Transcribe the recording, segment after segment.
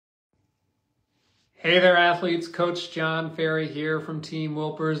Hey there, athletes. Coach John Ferry here from Team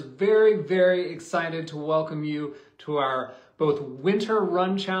Wilpers. Very excited to welcome you to our both winter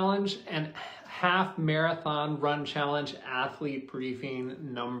run challenge and half marathon run challenge athlete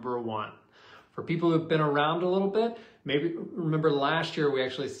briefing #1. For people who've been around a little bit, maybe remember last year we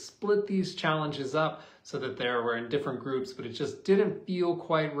actually split these challenges up so that they were in different groups, but it just didn't feel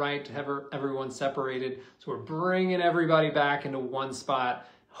quite right to have everyone separated. So we're bringing everybody back into one spot.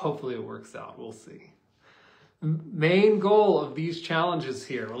 Hopefully it works out. We'll see. Main goal of these challenges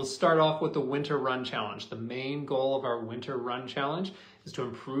here, let's start off with the winter run challenge. The main goal of our winter run challenge is to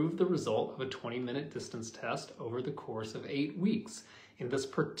improve the result of a 20-minute distance test over the course of 8 weeks. In this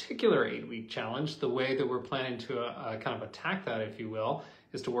particular 8-week challenge, the way that we're planning to kind of attack that, if you will,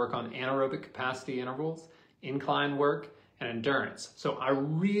 is to work on anaerobic capacity intervals, incline work, and endurance. So I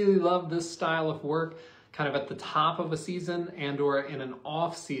really love this style of work kind of at the top of a season and or in an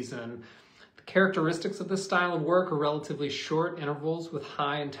off season. The characteristics of this style of work are relatively short intervals with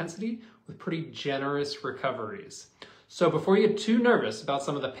high intensity with pretty generous recoveries. So before you get too nervous about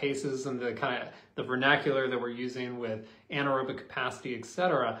some of the paces and the kind of the vernacular that we're using with anaerobic capacity,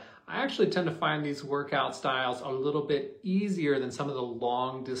 etc., I actually tend to find these workout styles a little bit easier than some of the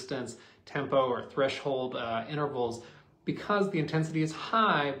long distance tempo or threshold intervals because the intensity is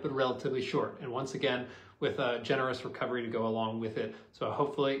high but relatively short. And once again, with a generous recovery to go along with it. So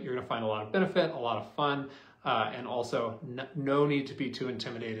hopefully you're gonna find a lot of benefit, a lot of fun, and also no need to be too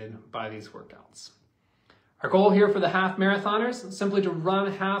intimidated by these workouts. Our goal here for the half marathoners is simply to run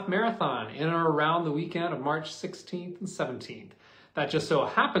a half marathon in or around the weekend of March 16th and 17th. That just so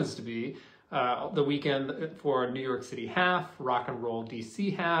happens to be the weekend for New York City half, Rock and Roll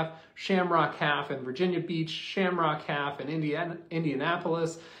DC half, Shamrock half in Virginia Beach, Shamrock half in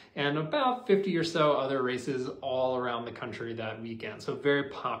Indianapolis, and about 50 or so other races all around the country that weekend. So very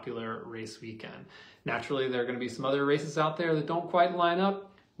popular race weekend. Naturally, there are going to be some other races out there that don't quite line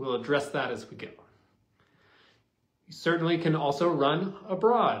up. We'll address that as we go. You certainly can also run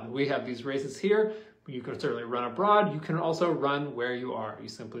abroad. We have these races here. You can certainly run abroad. You can also run where you are. You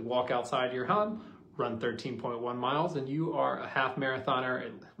simply walk outside your home, run 13.1 miles, and you are a half marathoner,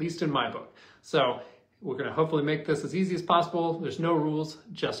 at least in my book. So we're going to hopefully make this as easy as possible. There's no rules,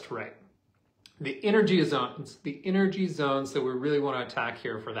 just right. The energy zones that we really want to attack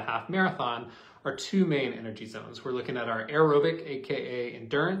here for the half marathon are two main energy zones. We're looking at our aerobic, aka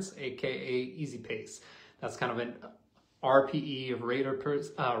endurance, aka easy pace. That's kind of an RPE of rate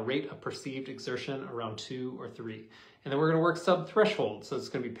of perceived exertion around 2 or 3. And then we're going to work sub-threshold. So it's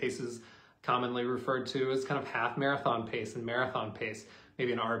going to be paces commonly referred to as kind of half marathon pace and marathon pace,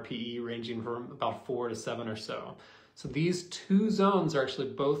 maybe an RPE ranging from about 4 to 7 or so. So these two zones are actually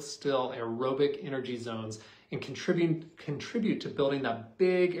both still aerobic energy zones and contribute to building that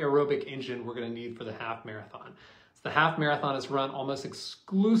big aerobic engine we're going to need for the half marathon. The half marathon is run almost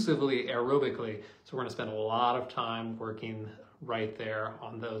exclusively aerobically, so we're going to spend a lot of time working right there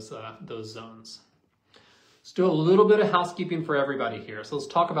on those zones. Let's do a little bit of housekeeping for everybody here. So let's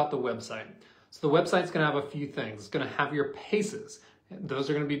talk about the website. So the website's going to have a few things. It's going to have your paces. Those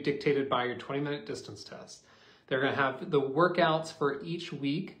are going to be dictated by your 20-minute distance test. They're going to have the workouts for each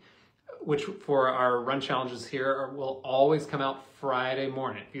week, which for our run challenges here will always come out Friday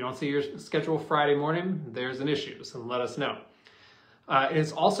morning. If you don't see your schedule Friday morning, there's an issue, so let us know.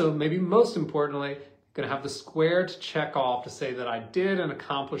 It's also, maybe most importantly, going to have the square to check off to say that I did and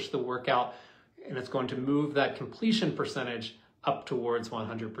accomplished the workout, and it's going to move that completion percentage up towards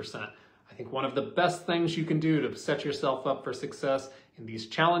 100%. I think one of the best things you can do to set yourself up for success in these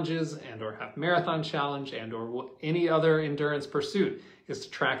challenges and or half marathon challenge and or any other endurance pursuit is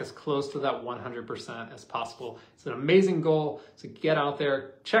to track as close to that 100% as possible. It's an amazing goal, so get out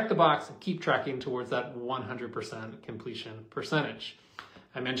there, check the box, and keep tracking towards that 100% completion percentage.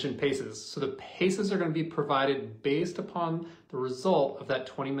 I mentioned paces. So the paces are going to be provided based upon the result of that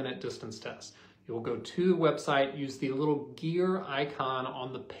 20-minute distance test. You'll go to the website, use the little gear icon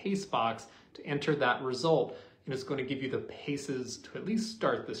on the pace box to enter that result, and it's going to give you the paces to at least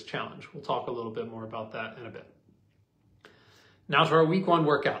start this challenge. We'll talk a little bit more about that in a bit. Now to our week 1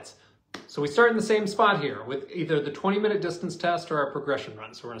 workouts. So we start in the same spot here with either the 20-minute distance test or our progression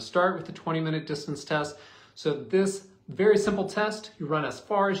run. So we're going to start with the 20-minute distance test. So this very simple test, you run as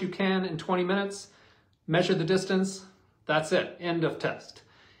far as you can in 20 minutes, measure the distance, that's it, end of test.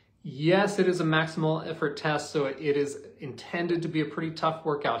 Yes, it is a maximal effort test, so it is intended to be a pretty tough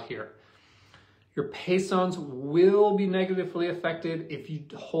workout here. Your pace zones will be negatively affected if you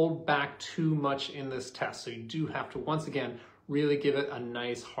hold back too much in this test. So you do have to, once again, really give it a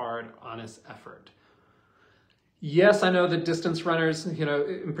nice, hard, honest effort. Yes, I know the distance runners,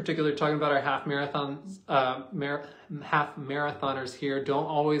 in particular talking about our half marathoners here, don't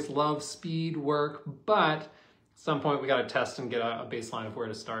always love speed work, but at some point we got to test and get a baseline of where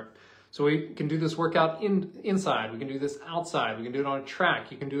to start. So we can do this workout inside, we can do this outside, we can do it on a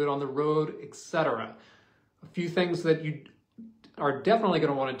track, you can do it on the road, etc. A few things that you are definitely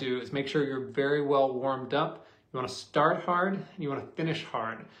going to want to do is make sure you're very well warmed up. You want to start hard and you want to finish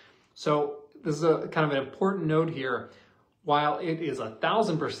hard. So this is a kind of an important note here. While it is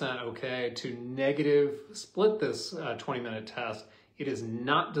 1,000% okay to negative split this 20-minute test, it is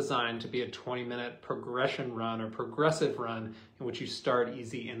not designed to be a 20-minute progression run or progressive run in which you start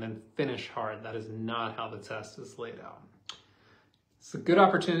easy and then finish hard. That is not how the test is laid out. It's a good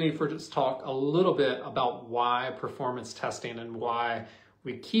opportunity for us to talk a little bit about why performance testing and why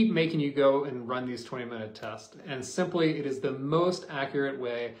we keep making you go and run these 20-minute tests. And simply, it is the most accurate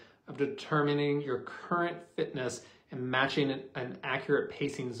way of determining your current fitness and matching an accurate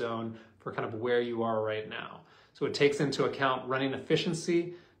pacing zone for kind of where you are right now. So it takes into account running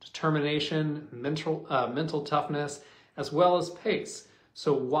efficiency, determination, mental toughness, as well as pace.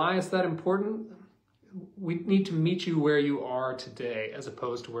 So why is that important? We need to meet you where you are today as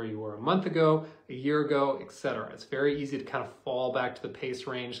opposed to where you were a month ago, a year ago, etc. It's very easy to kind of fall back to the pace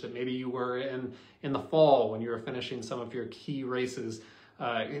range that maybe you were in the fall when you were finishing some of your key races.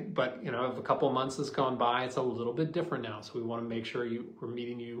 But if a couple months has gone by, it's a little bit different now. So we want to make sure we're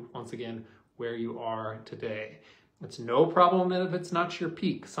meeting you once again where you are today. It's no problem if it's not your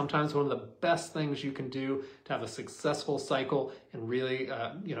peak. Sometimes one of the best things you can do to have a successful cycle and really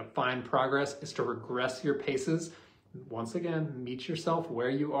find progress is to regress your paces. Once again, meet yourself where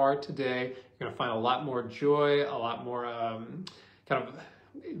you are today. You're going to find a lot more joy, a lot more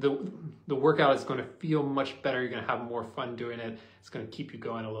the workout is going to feel much better. You're going to have more fun doing it. It's going to keep you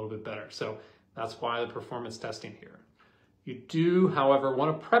going a little bit better. So that's why the performance testing here. You do, however,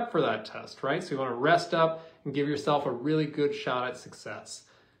 want to prep for that test, right? So you want to rest up and give yourself a really good shot at success.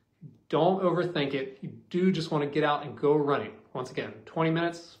 Don't overthink it. You do just want to get out and go running. Once again, 20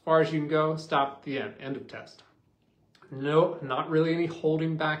 minutes, as far as you can go, stop at the end of test. No, not really any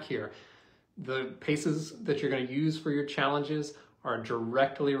holding back here. The paces that you're going to use for your challenges are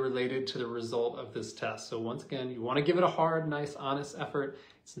directly related to the result of this test. So once again, you want to give it a hard, nice, honest effort.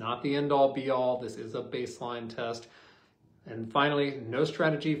 It's not the end-all, be-all. This is a baseline test. And finally, no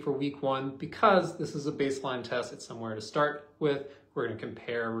strategy for week 1 because this is a baseline test. It's somewhere to start with. We're going to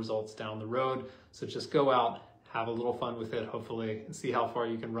compare results down the road. So just go out, have a little fun with it, hopefully, and see how far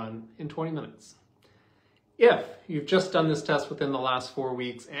you can run in 20 minutes. If you've just done this test within the last 4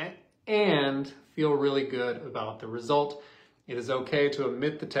 weeks and feel really good about the result, it is okay to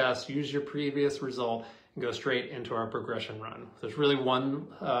omit the test, use your previous result, and go straight into our progression run. There's really one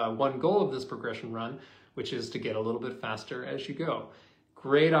goal of this progression run, which is to get a little bit faster as you go.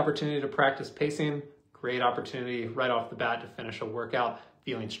 Great opportunity to practice pacing, great opportunity right off the bat to finish a workout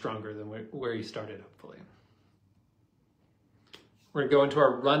feeling stronger than where you started, hopefully. We're gonna go into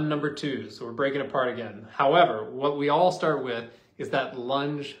our run number 2, so we're breaking apart again. However, what we all start with is that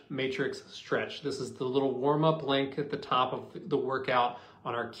lunge matrix stretch. This is the little warm-up link at the top of the workout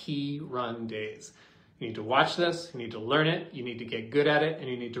on our key run days. You need to watch this, you need to learn it, you need to get good at it, and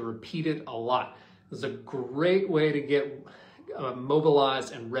you need to repeat it a lot. This is a great way to get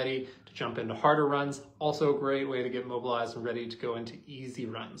mobilized and ready to jump into harder runs. Also a great way to get mobilized and ready to go into easy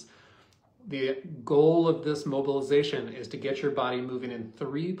runs. The goal of this mobilization is to get your body moving in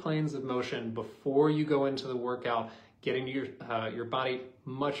 3 planes of motion before you go into the workout, getting your body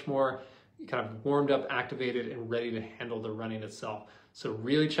much more kind of warmed up, activated, and ready to handle the running itself. So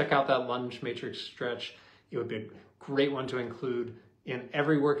really check out that lunge matrix stretch. It would be a great one to include in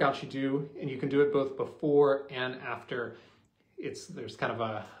every workout you do, and you can do it both before and after. There's kind of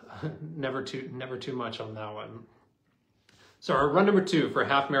a never too much on that one. So our run number 2 for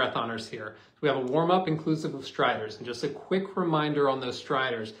half marathoners here. We have a warm-up inclusive of striders, and just a quick reminder on those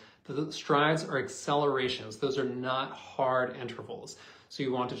striders. The strides are accelerations. Those are not hard intervals. So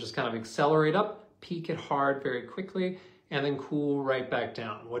you want to just kind of accelerate up, peak it hard very quickly, and then cool right back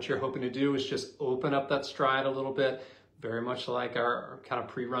down. What you're hoping to do is just open up that stride a little bit, very much like our kind of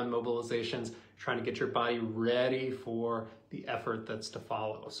pre-run mobilizations, trying to get your body ready for the effort that's to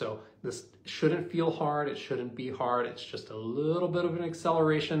follow. So this shouldn't feel hard, it shouldn't be hard, it's just a little bit of an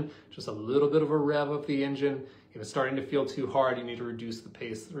acceleration, just a little bit of a rev of the engine. If it's starting to feel too hard, you need to reduce the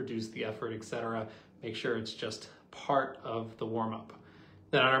pace, reduce the effort, etc. Make sure it's just part of the warm-up.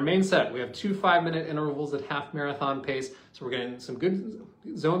 Then on our main set, we have 2 5-minute intervals at half marathon pace. So we're getting some good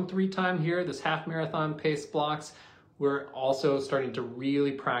zone 3 time here, this half marathon pace blocks. We're also starting to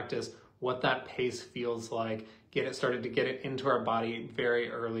really practice what that pace feels like started to get it into our body very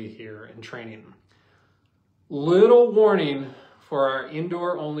early here in training. Little warning for our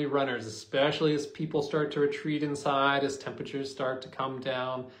indoor only runners, especially as people start to retreat inside, as temperatures start to come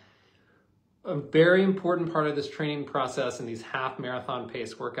down. A very important part of this training process and these half marathon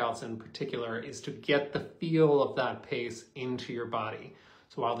pace workouts in particular is to get the feel of that pace into your body.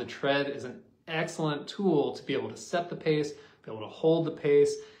 So while the tread is an excellent tool to be able to set the pace, be able to hold the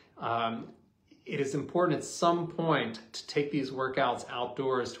pace, it is important at some point to take these workouts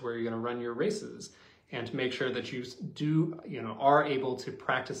outdoors to where you're going to run your races and to make sure that you are able to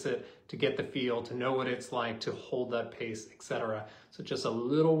practice it, to get the feel, to know what it's like to hold that pace, etc. So just a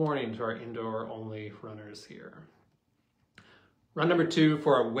little warning to our indoor only runners here. Run number 2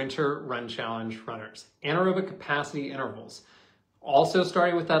 for our winter run challenge runners, anaerobic capacity intervals. Also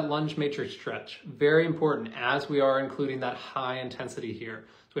starting with that lunge matrix stretch, very important as we are including that high intensity here.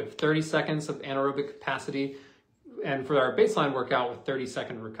 So we have 30 seconds of anaerobic capacity, and for our baseline workout with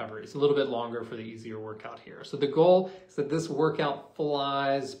 30-second recovery. It's a little bit longer for the easier workout here. So the goal is that this workout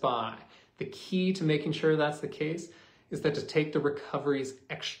flies by. The key to making sure that's the case is that to take the recoveries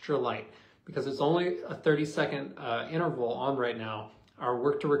extra light. Because it's only a 30-second interval on right now, our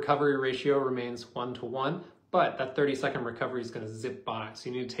work to recovery ratio remains 1-to-1, but that 30-second recovery is going to zip by.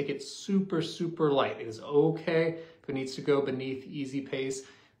 So you need to take it super, super light. It is okay if it needs to go beneath easy pace,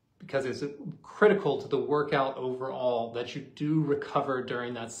 because it's critical to the workout overall that you do recover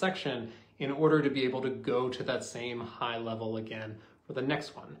during that section in order to be able to go to that same high level again for the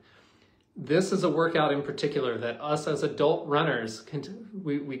next one. This is a workout in particular that us as adult runners,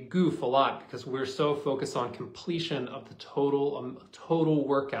 we goof a lot because we're so focused on completion of the total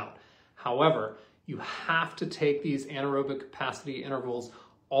workout. However, you have to take these anaerobic capacity intervals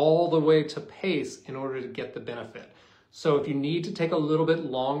all the way to pace in order to get the benefit. So if you need to take a little bit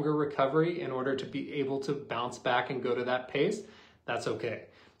longer recovery in order to be able to bounce back and go to that pace, that's okay.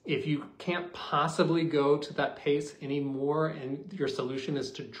 If you can't possibly go to that pace anymore and your solution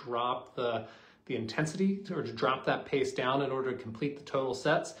is to drop the intensity or to drop that pace down in order to complete the total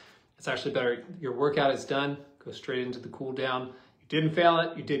sets, it's actually better. Your workout is done, go straight into the cool down. You didn't fail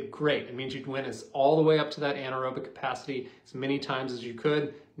it, you did great. It means you went all the way up to that anaerobic capacity as many times as you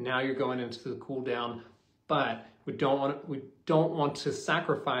could. Now you're going into the cool down, but we don't want to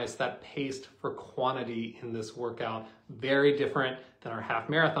sacrifice that pace for quantity in this workout. Very different than our half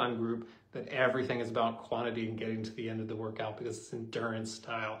marathon group, that everything is about quantity and getting to the end of the workout because it's endurance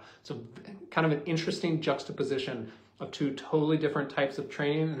style. So kind of an interesting juxtaposition of two totally different types of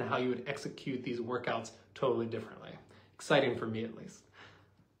training and how you would execute these workouts totally differently. Exciting for me at least.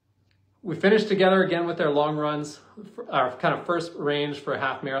 We finished together again with our long runs. Our kind of first range for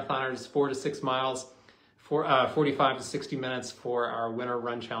half marathoners, 4 to 6 miles. 45 to 60 minutes for our winter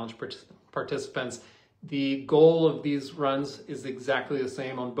run challenge participants. The goal of these runs is exactly the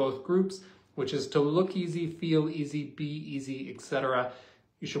same on both groups, which is to look easy, feel easy, be easy, etc.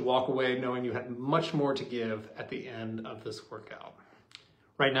 You should walk away knowing you had much more to give at the end of this workout.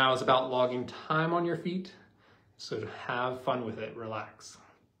 Right now is about logging time on your feet, so have fun with it, relax.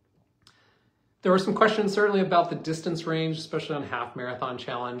 There were some questions certainly about the distance range, especially on half marathon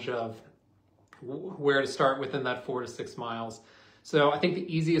challenge, of where to start within that 4 to 6 miles. So I think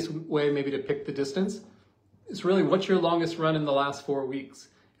the easiest way maybe to pick the distance is really what's your longest run in the last 4 weeks.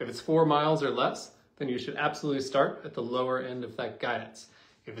 If it's 4 miles or less, then you should absolutely start at the lower end of that guidance.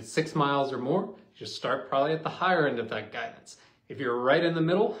 If it's 6 miles or more, you should start probably at the higher end of that guidance. If you're right in the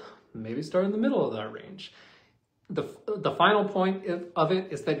middle, maybe start in the middle of that range. The final point of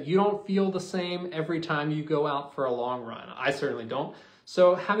it is that you don't feel the same every time you go out for a long run. I certainly don't.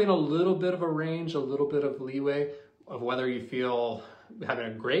 So having a little bit of a range, a little bit of leeway of whether you feel having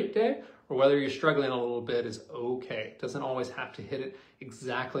a great day or whether you're struggling a little bit is okay. It doesn't always have to hit it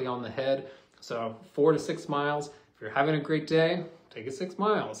exactly on the head. So 4 to 6 miles. If you're having a great day, take it 6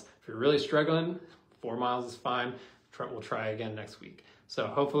 miles. If you're really struggling, 4 miles is fine. We'll try again next week. So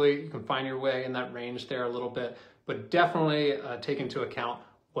hopefully you can find your way in that range there a little bit, but definitely take into account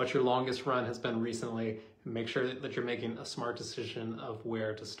what your longest run has been recently and make sure that you're making a smart decision of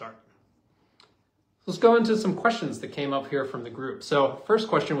where to start. Let's go into some questions that came up here from the group. So first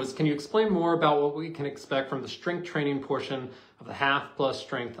question was, can you explain more about what we can expect from the strength training portion of the half plus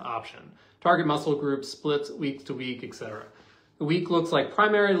strength option? Target muscle groups, splits week to week, etc. The week looks like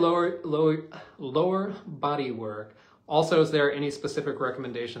primary lower body work. Also, is there any specific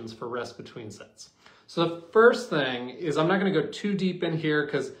recommendations for rest between sets? So the first thing is, I'm not going to go too deep in here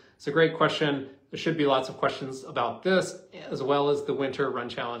because it's a great question. there should be lots of questions about this, as well as the Winter Run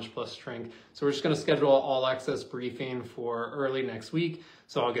Challenge plus Strength. So we're just going to schedule an all-access briefing for early next week.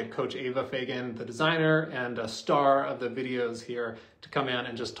 So I'll get Coach Ava Fagan, the designer and a star of the videos here, to come in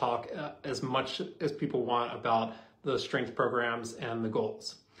and just talk as much as people want about the strength programs and the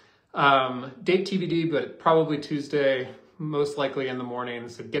goals. Date TBD, but probably Tuesday, most likely in the morning.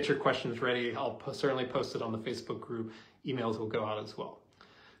 So get your questions ready. I'll certainly post it on the Facebook group. Emails will go out as well.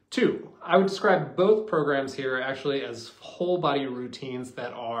 2, I would describe both programs here actually as whole body routines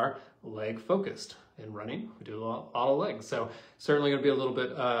that are leg focused. In running, we do a lot of legs, so certainly going to be a little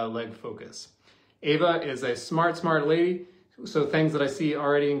bit leg focus. Ava is a smart lady, so things that I see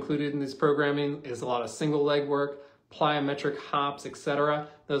already included in this programming is a lot of single leg work, plyometric hops, etc.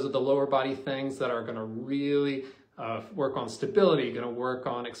 Those are the lower body things that are going to really work on stability, going to work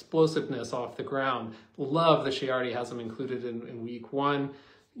on explosiveness off the ground. Love that she already has them included in week 1.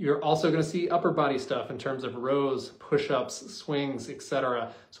 You're also going to see upper body stuff in terms of rows, push-ups, swings,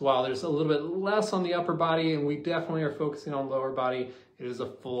 etc. So while there's a little bit less on the upper body, and we definitely are focusing on lower body, it is a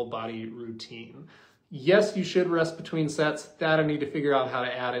full body routine. Yes, you should rest between sets. That I need to figure out how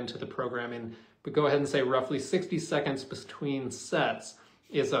to add into the programming, but go ahead and say roughly 60 seconds between sets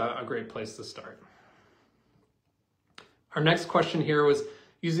is a great place to start. Our next question here was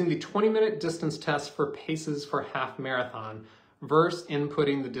using the 20-minute distance test for paces for half marathon versus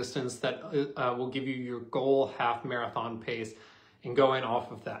inputting the distance that will give you your goal half marathon pace and going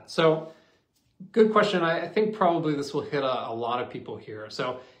off of that. So good question. I think probably this will hit a lot of people here.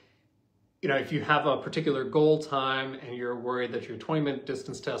 So, if you have a particular goal time and you're worried that your 20-minute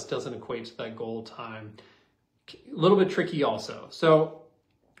distance test doesn't equate to that goal time, a little bit tricky also. So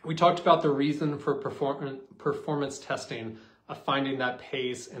we talked about the reason for performance testing of finding that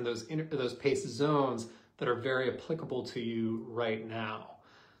pace and those pace zones that are very applicable to you right now.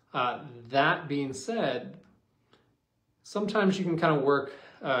 That being said, sometimes you can kind of work,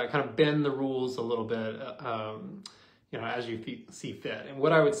 kind of bend the rules a little bit, as you see fit. And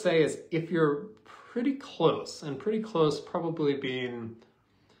what I would say is if you're pretty close probably being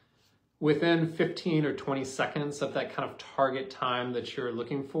within 15 or 20 seconds of that kind of target time that you're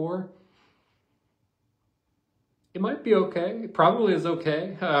looking for, it might be okay. It probably is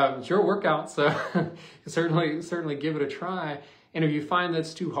okay. It's your workout, so certainly give it a try. And if you find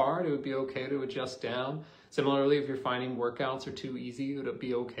that's too hard, it would be okay to adjust down. Similarly, if you're finding workouts are too easy, it would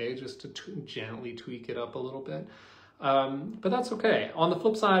be okay just to gently tweak it up a little bit. But that's okay. On the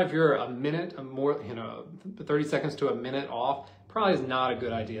flip side, if you're a minute, 30 seconds to a minute off, probably is not a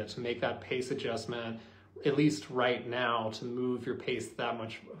good idea to make that pace adjustment, at least right now, to move your pace that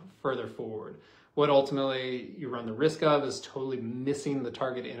much further forward. What ultimately you run the risk of is totally missing the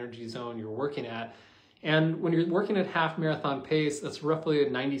target energy zone you're working at. And when you're working at half marathon pace, that's roughly a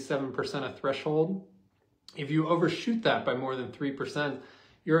 97% of threshold. If you overshoot that by more than 3%,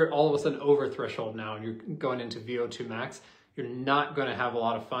 you're all of a sudden over threshold now and you're going into VO2 max. You're not going to have a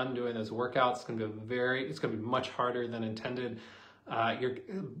lot of fun doing those workouts. It's going to be much harder than intended. You're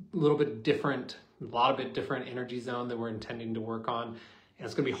a little bit different, a lot bit different energy zone that we're intending to work on. And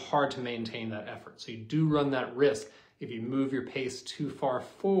it's going to be hard to maintain that effort. So you do run that risk if you move your pace too far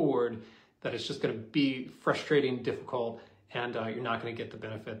forward, that it's just going to be frustrating, difficult, and you're not going to get the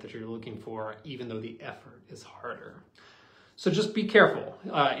benefit that you're looking for, even though the effort is harder. So just be careful.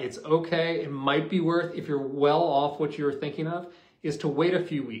 It's okay. It might be worth, if you're well off what you were thinking of, is to wait a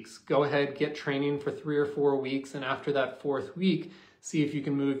few weeks. Go ahead, get training for 3 or 4 weeks, and after that 4th week, see if you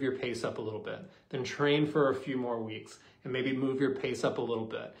can move your pace up a little bit. Then train for a few more weeks and maybe move your pace up a little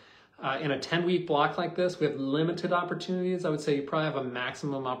bit. In a 10-week block like this, we have limited opportunities. I would say you probably have a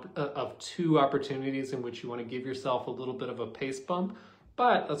maximum of 2 opportunities in which you want to give yourself a little bit of a pace bump,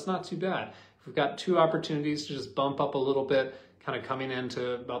 but that's not too bad. If we've got 2 opportunities to just bump up a little bit, kind of coming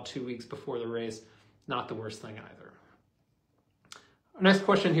into about 2 weeks before the race, not the worst thing either. Our next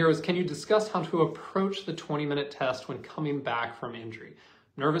question here is, can you discuss how to approach the 20-minute test when coming back from injury?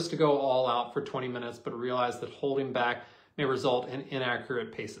 Nervous to go all out for 20 minutes, but realize that holding back may result in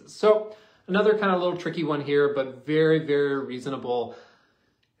inaccurate paces. So another kind of little tricky one here, but very, very reasonable.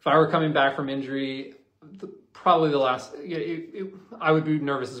 If I were coming back from injury, probably the last, I would be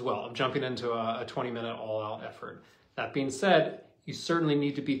nervous as well of jumping into a 20-minute all-out effort. That being said, you certainly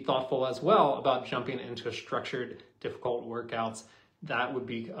need to be thoughtful as well about jumping into structured, difficult workouts. That would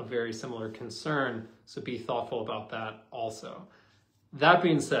be a very similar concern, so be thoughtful about that also. That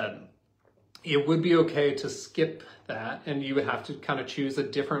being said, it would be okay to skip that, and you would have to kind of choose a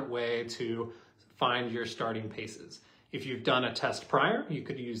different way to find your starting paces. If you've done a test prior, you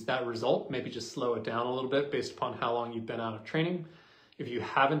could use that result, maybe just slow it down a little bit based upon how long you've been out of training. If you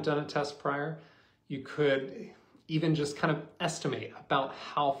haven't done a test prior, you could even just kind of estimate about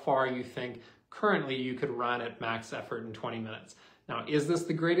how far you think currently you could run at max effort in 20 minutes. Now, is this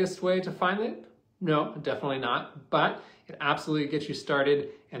the greatest way to find it? No, definitely not, but it absolutely gets you started,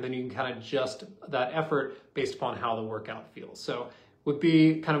 and then you can kind of adjust that effort based upon how the workout feels. So would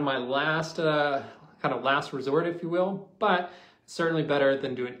be kind of my last resort, if you will, but certainly better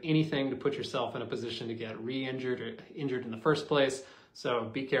than doing anything to put yourself in a position to get re-injured or injured in the first place. So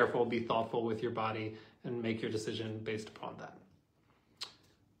be careful, be thoughtful with your body, and make your decision based upon that.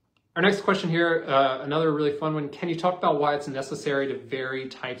 Our next question here, another really fun one. Can you talk about why it's necessary to vary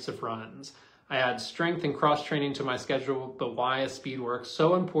types of runs? I add strength and cross training to my schedule, but why is speed work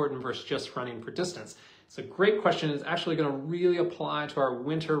so important versus just running for distance? It's a great question. It's actually going to really apply to our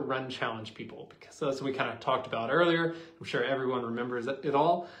winter run challenge people, because as we kind of talked about earlier, I'm sure everyone remembers it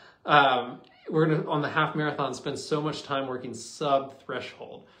all. We're going to, on the half marathon, spend so much time working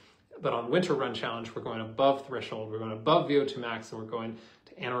sub-threshold. But on winter run challenge, we're going above threshold, we're going above VO2 max, and we're going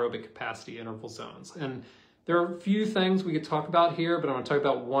to anaerobic capacity interval zones. And there are a few things we could talk about here, but I'm going to talk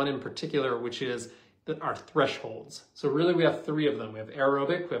about one in particular, which is our thresholds. So really we have three of them. We have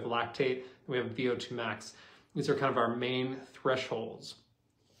aerobic, we have lactate, and we have VO2 max. These are kind of our main thresholds.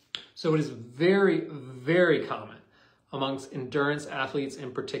 So it is very, very common amongst endurance athletes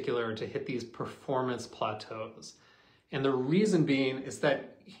in particular to hit these performance plateaus. And the reason being is that,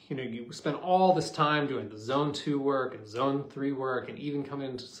 you spend all this time doing the zone 2 work and zone 3 work and even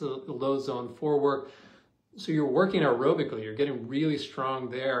coming into the low zone 4 work. So you're working aerobically, you're getting really strong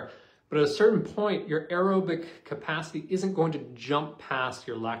there. But at a certain point, your aerobic capacity isn't going to jump past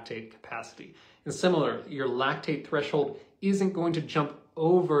your lactate capacity. And similar, your lactate threshold isn't going to jump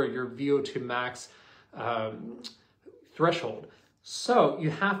over your VO2 max threshold. So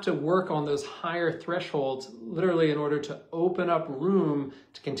you have to work on those higher thresholds literally in order to open up room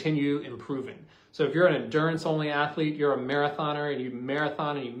to continue improving. So if you're an endurance only athlete, you're a marathoner and you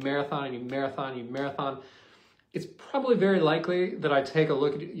marathon and you marathon and you marathon and you marathon, it's probably very likely that I take a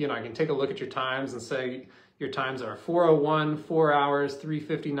look at, I can take a look at your times and say your times are 4:01, 4 hours,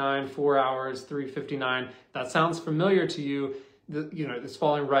 3:59, 4 hours, 3:59. That sounds familiar to you, it's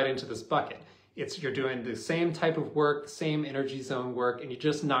falling right into this bucket. You're doing the same type of work, same energy zone work, and you're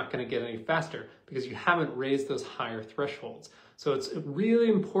just not going to get any faster because you haven't raised those higher thresholds. So it's really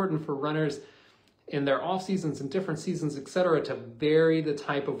important for runners in their off seasons and different seasons, etc., to vary the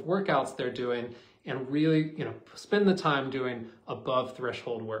type of workouts they're doing and really, spend the time doing above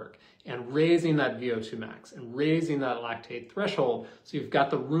threshold work and raising that VO2 max and raising that lactate threshold so you've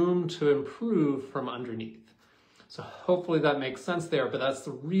got the room to improve from underneath. So hopefully that makes sense there, but that's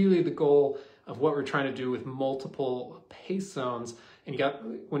really the goal of what we're trying to do with multiple pace zones. And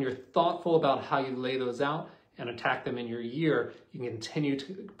when you're thoughtful about how you lay those out and attack them in your year, you can continue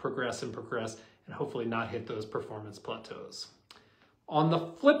to progress and hopefully not hit those performance plateaus. On the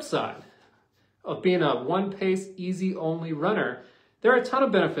flip side of being a one-pace, easy-only runner, there are a ton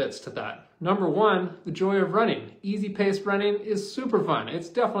of benefits to that. Number one, the joy of running. Easy-paced running is super fun. It's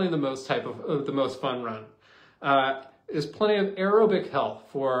definitely the most fun run. There's plenty of aerobic health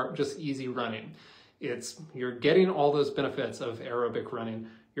for just easy running. You're getting all those benefits of aerobic running.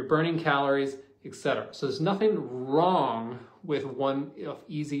 You're burning calories, etc. So there's nothing wrong with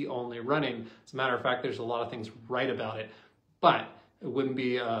easy only running. As a matter of fact, there's a lot of things right about it, but it wouldn't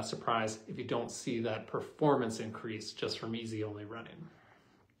be a surprise if you don't see that performance increase just from easy only running.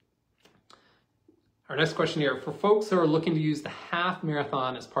 Our next question here, for folks who are looking to use the half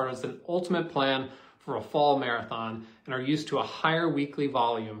marathon as part of an ultimate plan for a fall marathon and are used to a higher weekly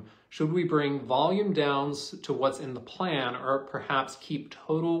volume, should we bring volume down to what's in the plan or perhaps keep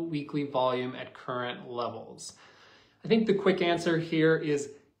total weekly volume at current levels? I think the quick answer here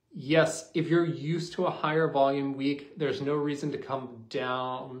is yes. If you're used to a higher volume week, there's no reason to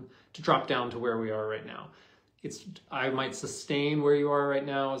drop down to where we are right now. I might sustain where you are right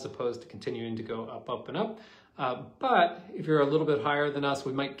now as opposed to continuing to go up, up, and up. But if you're a little bit higher than us,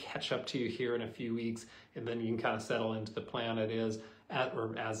 we might catch up to you here in a few weeks, and then you can kind of settle into the plan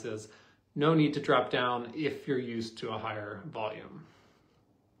as is. No need to drop down if you're used to a higher volume.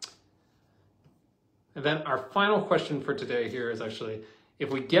 And then our final question for today here is actually, if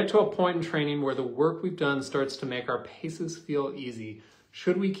we get to a point in training where the work we've done starts to make our paces feel easy,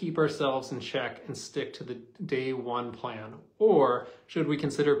 should we keep ourselves in check and stick to the day one plan? Or should we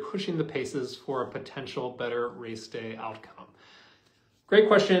consider pushing the paces for a potential better race day outcome? Great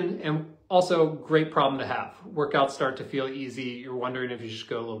question, and also great problem to have. Workouts start to feel easy. You're wondering if you should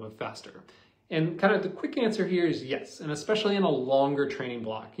go a little bit faster. And kind of the quick answer here is yes, and especially in a longer training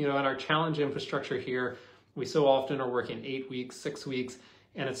block. In our challenge infrastructure here, we so often are working 8 weeks, 6 weeks,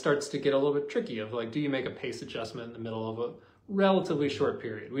 And it starts to get a little bit tricky of like, do you make a pace adjustment in the middle of a relatively short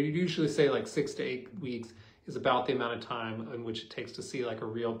period? We usually say like 6 to 8 weeks is about the amount of time in which it takes to see like a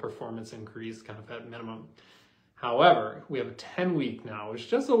real performance increase kind of at minimum. However, we have a 10-week now, which is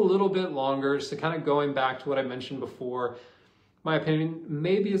just a little bit longer. So kind of going back to what I mentioned before, my opinion,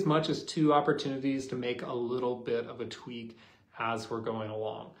 maybe as much as 2 opportunities to make a little bit of a tweak as we're going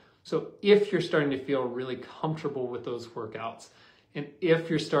along. So if you're starting to feel really comfortable with those workouts, and if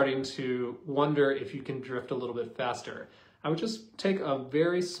you're starting to wonder if you can drift a little bit faster, I would just take a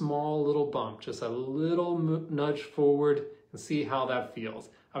very small little bump, just a little nudge forward and see how that feels.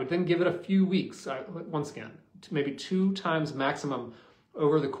 I would then give it a few weeks, once again, maybe 2 times maximum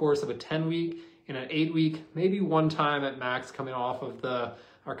over the course of a 10-week. In an 8-week, maybe 1 time at max coming off of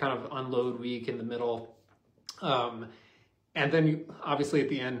our kind of unload week in the middle. And then obviously at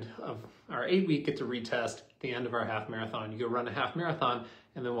the end of our 8-week, get to retest at the end of our half marathon. You go run a half marathon,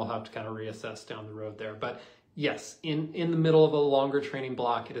 and then we'll have to kind of reassess down the road there. But yes, in the middle of a longer training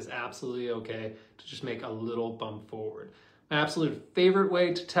block, it is absolutely okay to just make a little bump forward. My absolute favorite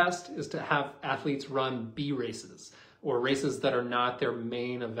way to test is to have athletes run B races, or races that are not their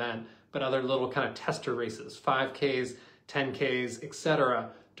main event, but other little kind of tester races, 5Ks, 10Ks,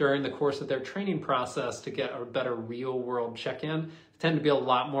 etc., during the course of their training process to get a better real world check-in. They tend to be a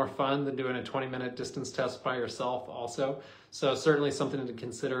lot more fun than doing a 20-minute distance test by yourself also. So certainly something to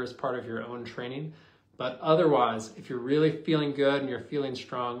consider as part of your own training. But otherwise, if you're really feeling good and you're feeling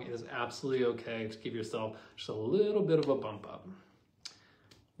strong, it is absolutely okay to give yourself just a little bit of a bump up.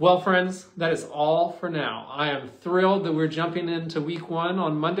 Well, friends, that is all for now. I am thrilled that we're jumping into week 1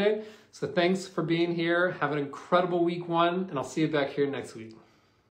 on Monday. So thanks for being here. Have an incredible week 1, and I'll see you back here next week.